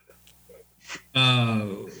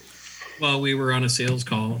 Well, we were on a sales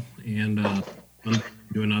call, and one thing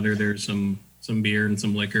to another, there's some beer and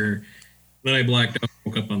some liquor. Then I blacked out,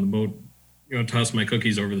 woke up on the boat, tossed my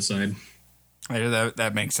cookies over the side.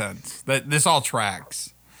 That makes sense. This all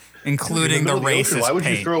tracks, including the racist why would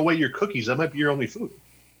paint. you throw away your cookies? That might be your only food.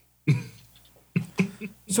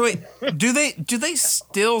 So wait, do they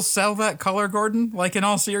still sell that color, Gordon? Like, in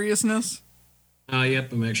all seriousness?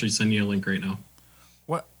 Yep, I'm actually sending you a link right now.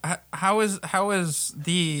 What? How is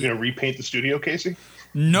the? You gonna repaint the studio, Casey?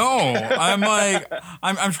 No,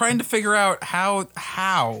 I'm trying to figure out how.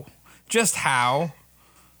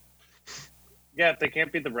 Yeah, if they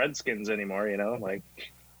can't beat the Redskins anymore, like.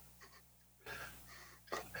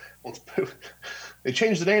 Well, they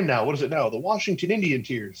changed the name now. What is it now? The Washington Indian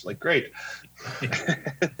Tears. Like, great.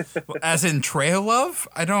 As in Trail of?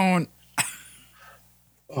 I don't.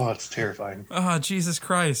 Oh, it's terrifying. Oh, Jesus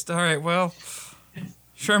Christ! All right, well,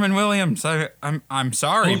 Sherman Williams. I'm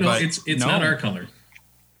sorry, No, but it's no. not our color.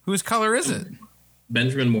 Whose color is it?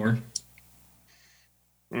 Benjamin Moore.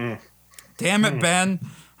 Damn it, Ben!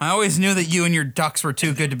 I always knew that you and your ducks were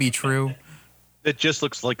too good to be true. It just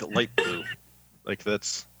looks like light blue. Like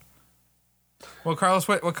that's. Well, Carlos,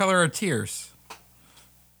 what color are tears?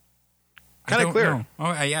 Kind of clear. Know.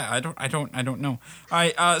 Oh, yeah, I don't know. All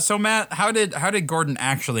right, so Matt, how did Gordon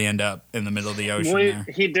actually end up in the middle of the ocean? Well,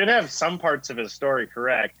 he did have some parts of his story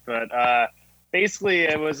correct, but basically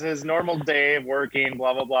it was his normal day of working,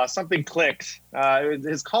 blah blah blah. Something clicked.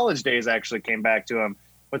 His college days actually came back to him.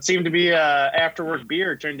 What seemed to be after work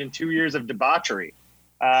beer turned into 2 years of debauchery,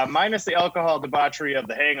 minus the alcohol debauchery of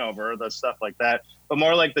the hangover, the stuff like that, but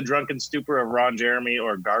more like the drunken stupor of Ron Jeremy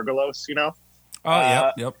or Gargalos,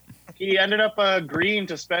 Oh, yep. He ended up agreeing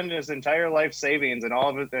to spend his entire life savings and all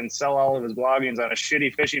of it, and sell all of his belongings on a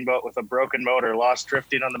shitty fishing boat with a broken motor, lost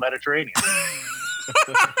drifting on the Mediterranean.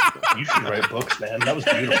 You should write books, man. That was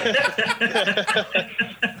beautiful.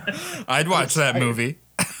 I'd watch that movie.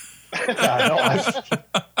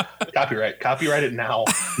 Copyright it now.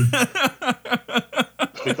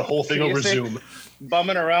 Make the whole thing over Zoom.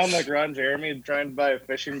 Bumming around like Ron Jeremy trying to buy a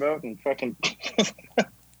fishing boat and fucking.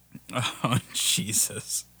 Oh,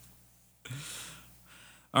 Jesus.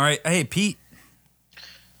 All right. Hey, Pete.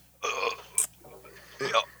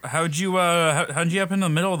 How'd you up in the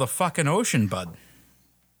middle of the fucking ocean, bud?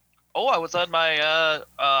 Oh, I was on my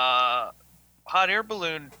hot air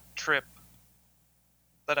balloon trip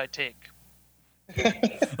that I take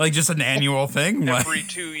Like just an annual thing? every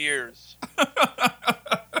 2 years.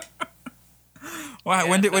 Wow,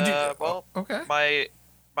 when did you? Well, okay. my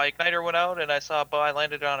igniter went out, and I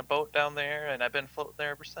landed on a boat down there, and I've been floating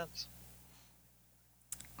there ever since.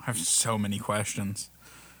 I have so many questions.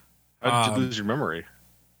 How did you lose your memory?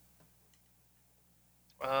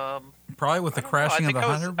 Probably with the crashing of the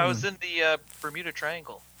hot air balloon. I was in the Bermuda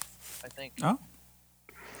Triangle, I think. Oh.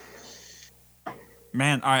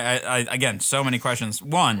 Man, I again, so many questions.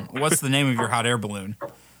 One, what's the name of your hot air balloon?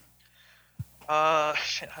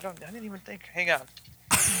 Shit, I didn't even think. Hang on.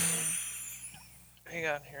 Hang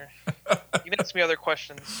on here. You can ask me other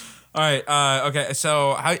questions. All right. Okay.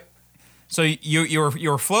 So you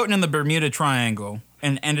were floating in the Bermuda Triangle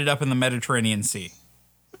and ended up in the Mediterranean Sea.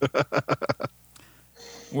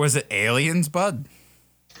 Was it aliens, bud?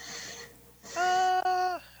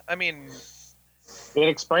 I mean, it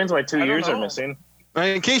explains why 2 years are know. missing.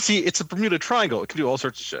 I mean, Casey, it's a Bermuda Triangle. It can do all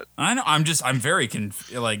sorts of shit. I know. I'm very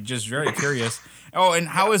just very curious. Oh, and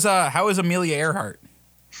how is Amelia Earhart?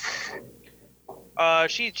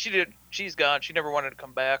 She's gone. She never wanted to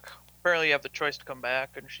come back. Apparently, you have the choice to come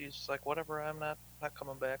back, and she's like, whatever. I'm not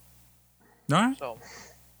coming back. No. So.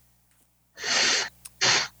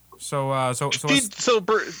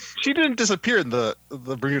 She didn't disappear in the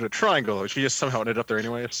Bermuda Triangle. She just somehow ended up there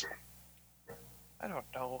anyways. I don't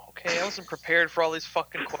know. Okay, I wasn't prepared for all these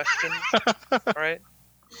fucking questions. All right.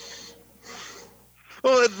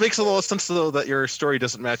 Well, it makes a lot of sense though that your story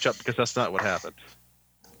doesn't match up because that's not what happened.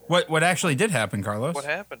 What actually did happen, Carlos? What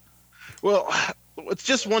happened? Well, it's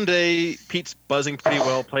just one day Pete's buzzing pretty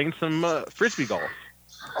well, playing some frisbee golf,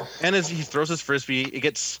 and as he throws his frisbee, it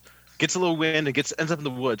gets a little wind and ends up in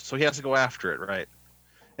the woods, so he has to go after it, right?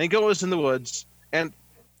 And he goes in the woods, and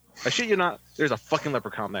I shit you not, there's a fucking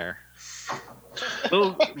leprechaun there.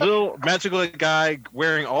 Little magical guy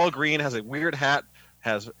wearing all green, has a weird hat,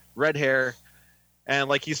 has red hair, and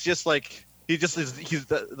like he's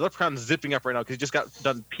the leprechaun's zipping up right now because he just got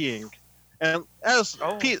done peeing. And as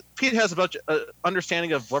Pete has a bunch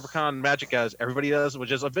understanding of leprechaun magic as everybody does,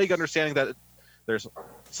 which is a vague understanding that there's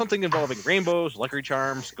something involving rainbows, lucky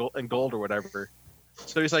charms, and gold or whatever.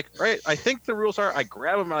 So he's like, right, I think the rules are I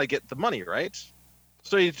grab him and I get the money, right?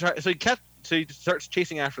 So he starts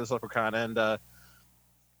chasing after this leprechaun, and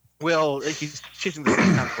he's chasing this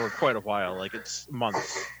leprechaun for quite a while, like it's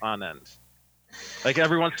months on end. Like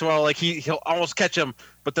every once in a while, like he'll almost catch him,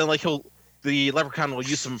 but then like the leprechaun will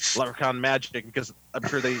use some leprechaun magic because I'm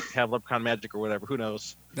sure they have leprechaun magic or whatever. Who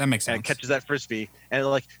knows? That makes sense. And catches that frisbee, and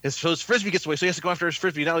like his frisbee gets away, so he has to go after his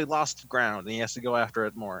frisbee. Now he lost ground, and he has to go after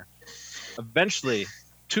it more. Eventually,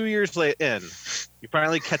 2 years in, he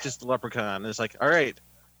finally catches the leprechaun, and it's like, all right,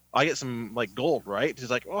 I get some like gold, right? He's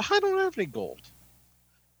like, well, I don't have any gold.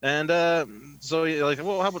 And so you're like,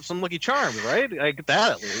 well, how about some lucky charms, right? I get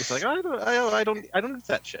that at least. Like, I don't need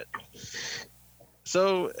that shit.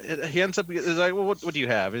 So he ends up. He's like, well, what do you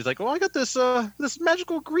have? He's like, well, I got this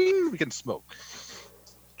magical green we can smoke.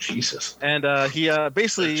 Jesus. And he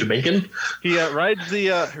basically Jamaican. He rides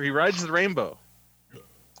the rainbow.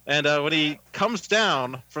 And when he comes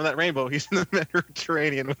down from that rainbow, he's in the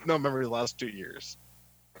Mediterranean with no memory of the last 2 years.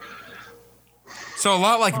 So a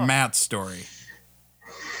lot like Matt's story.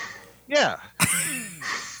 Yeah.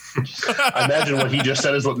 I imagine what he just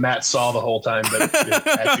said is what Matt saw the whole time, but it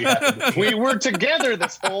actually happened. We were together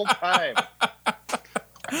this whole time.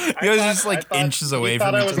 He was just like inches away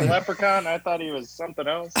from me. I thought I each was a other. leprechaun. I thought he was something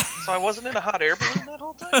else. So I wasn't in a hot air balloon that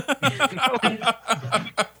whole time?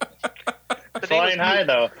 Flying high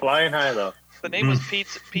though. The name was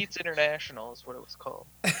Pete's International is what it was called.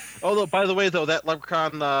 Although, by the way, though, that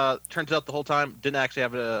leprechaun turns out the whole time didn't actually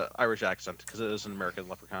have an Irish accent because it is an American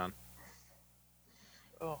leprechaun.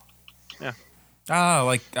 Oh. Yeah. Oh,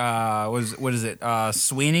 like what is it?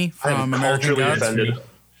 Sweeney from American culturally Gods. offended.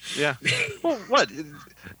 Yeah. Well, what?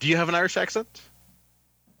 Do you have an Irish accent?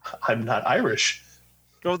 I'm not Irish.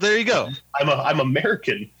 Well, there you go. I'm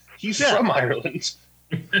American. He's from Ireland.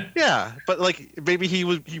 Yeah, but like maybe he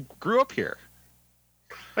grew up here.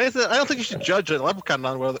 I don't think you should judge a leprechaun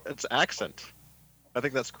on whether its accent. I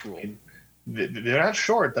think that's cruel. They're not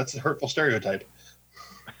short. That's a hurtful stereotype.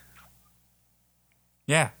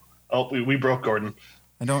 Yeah. Oh, we broke Gordon.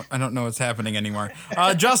 I don't know what's happening anymore.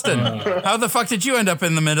 Justin, how the fuck did you end up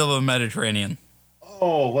in the middle of the Mediterranean?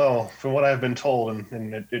 Oh, well, from what I've been told,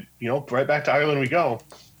 and it right back to Ireland we go.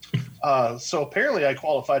 So apparently I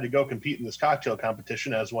qualified to go compete in this cocktail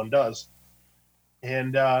competition, as one does.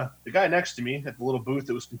 And the guy next to me at the little booth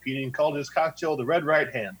that was competing called his cocktail the Red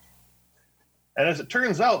Right Hand. And as it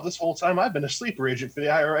turns out, this whole time I've been a sleeper agent for the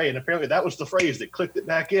IRA, and apparently that was the phrase that clicked it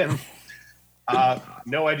back in.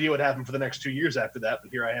 No idea what happened for the next 2 years after that, but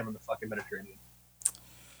here I am in the fucking Mediterranean.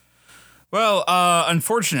 Well,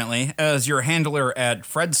 unfortunately, as your handler at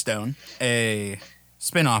Fredstone, a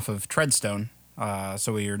spin-off of Treadstone,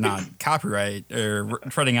 so we are not copyright or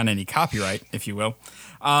treading on any copyright, if you will.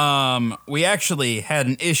 We actually had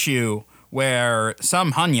an issue where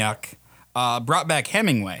some Hunyuk brought back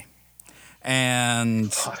Hemingway,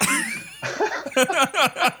 and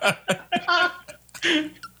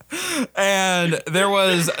and there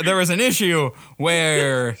was an issue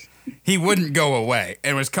where he wouldn't go away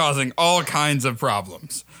and was causing all kinds of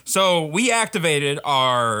problems. So we activated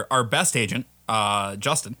our best agent,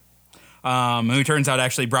 Justin, who turns out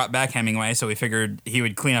actually brought back Hemingway. So we figured he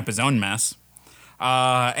would clean up his own mess.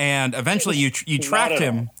 And eventually you tracked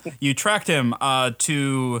him. You tracked him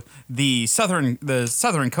to the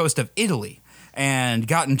southern coast of Italy and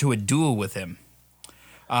got into a duel with him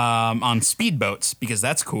on speedboats because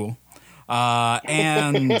that's cool.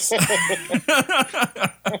 And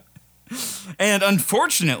and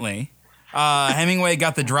unfortunately, Hemingway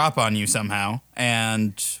got the drop on you somehow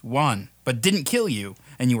and won, but didn't kill you,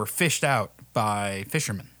 and you were fished out by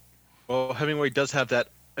fishermen. Well, Hemingway does have that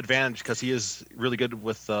advantage because he is really good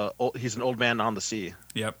with. He's an old man on the sea.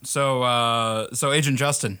 Yep. So, Agent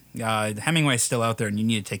Justin, Hemingway's still out there, and you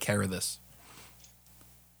need to take care of this.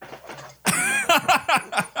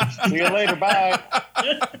 See you later. Bye.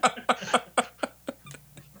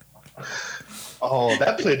 Oh,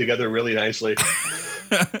 that played together really nicely. All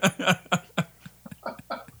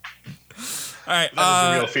right. That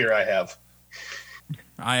is the real fear I have.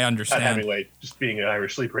 I Not understand. Hemingway, just being an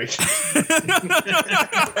Irish sleeper agent.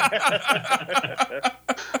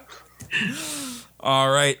 All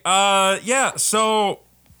right. Yeah. So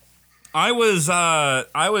I was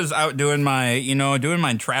out doing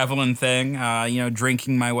my traveling thing.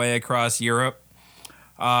 Drinking my way across Europe.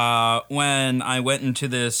 When I went into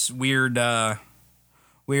this weird,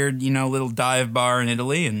 little dive bar in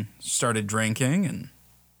Italy and started drinking, and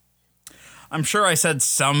I'm sure I said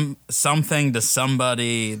something to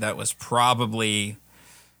somebody that was probably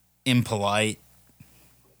impolite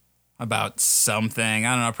about something.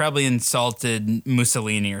 I don't know, probably insulted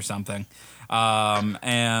Mussolini or something.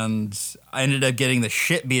 And I ended up getting the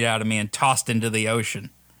shit beat out of me and tossed into the ocean.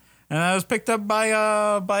 And I was picked up by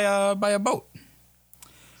a boat.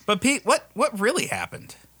 But Pete, what really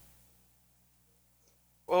happened?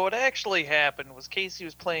 Well, what actually happened was Casey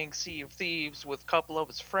was playing Sea of Thieves with a couple of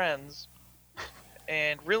his friends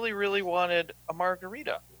and really, really wanted a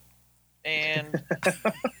margarita. And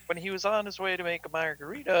when he was on his way to make a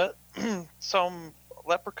margarita, some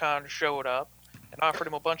leprechaun showed up and offered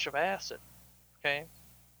him a bunch of acid. Okay?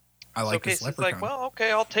 I like so this Casey's leprechaun. like, well,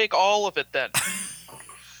 okay, I'll take all of it then.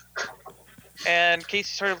 And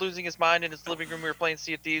Casey started losing his mind in his living room. We were playing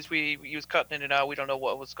Sea of Thieves. He was cutting in and out. We don't know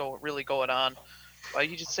what was really going on.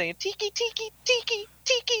 He's just saying, tiki, tiki, tiki,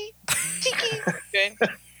 tiki, tiki. Okay?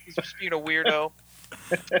 He's just being a weirdo.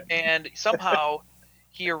 And somehow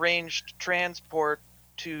he arranged transport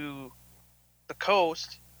to the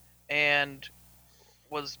coast and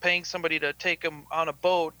was paying somebody to take him on a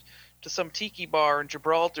boat to some tiki bar in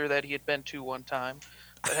Gibraltar that he had been to one time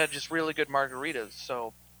that had just really good margaritas.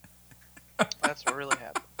 So that's what really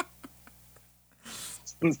happened.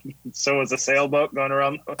 So was a sailboat going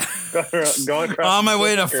across. On my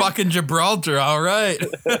way to fucking Gibraltar, all right.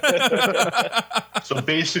 So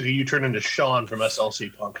basically, you turn into Sean from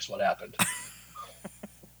SLC Punk is what happened.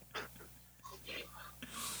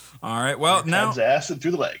 All right, well, now... Ted's acid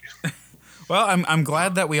through the leg. Well, I'm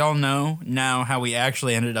glad that we all know now how we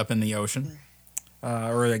actually ended up in the ocean.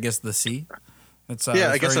 Or I guess the sea. That's,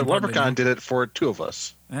 I guess a leprechaun did it for two of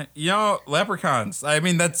us. Leprechauns. I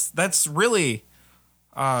mean, that's really...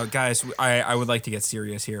 guys, I would like to get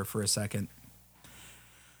serious here for a second.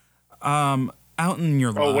 Out in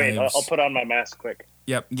your lives... Oh, wait, I'll put on my mask quick.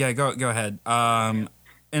 Yep, yeah, go ahead.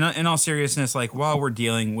 In all seriousness, like, while we're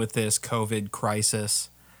dealing with this COVID crisis,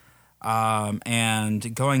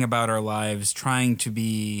 and going about our lives, trying to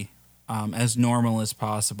be as normal as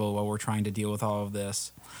possible while we're trying to deal with all of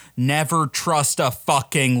this, never trust a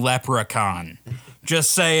fucking leprechaun.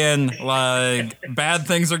 Just saying, like, bad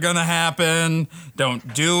things are gonna happen.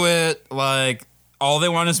 Don't do it. Like, all they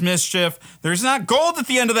want is mischief. There's not gold at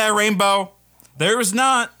the end of that rainbow. There is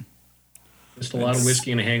not. Just a lot of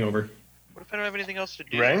whiskey and a hangover. What if I don't have anything else to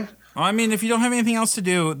do? Right? I mean, if you don't have anything else to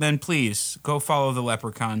do, then please go follow the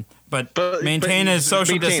leprechaun. But maintain a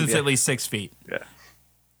social distance at least 6 feet. Yeah.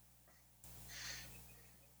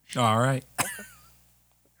 All right.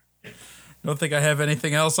 Don't think I have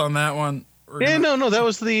anything else on that one. No, that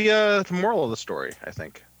was the moral of the story, I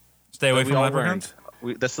think. Stay away That from we all leprechauns.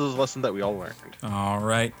 learned. This is a lesson that we all learned. All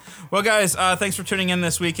right. Well, guys, thanks for tuning in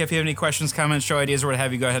this week. If you have any questions, comments, show ideas, or what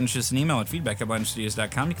have you, go ahead and shoot us an email at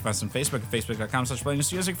feedback@blinderstudios.com. You can find us on Facebook at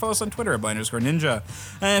facebook.com/blinderstudios. You can follow us on Twitter at @blind_ninja.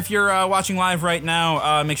 And if you're watching live right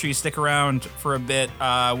now, make sure you stick around for a bit.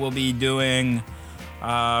 We'll be doing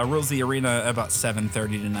Rules of the Arena about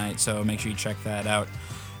 7:30 tonight, so make sure you check that out.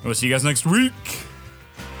 We'll see you guys next week.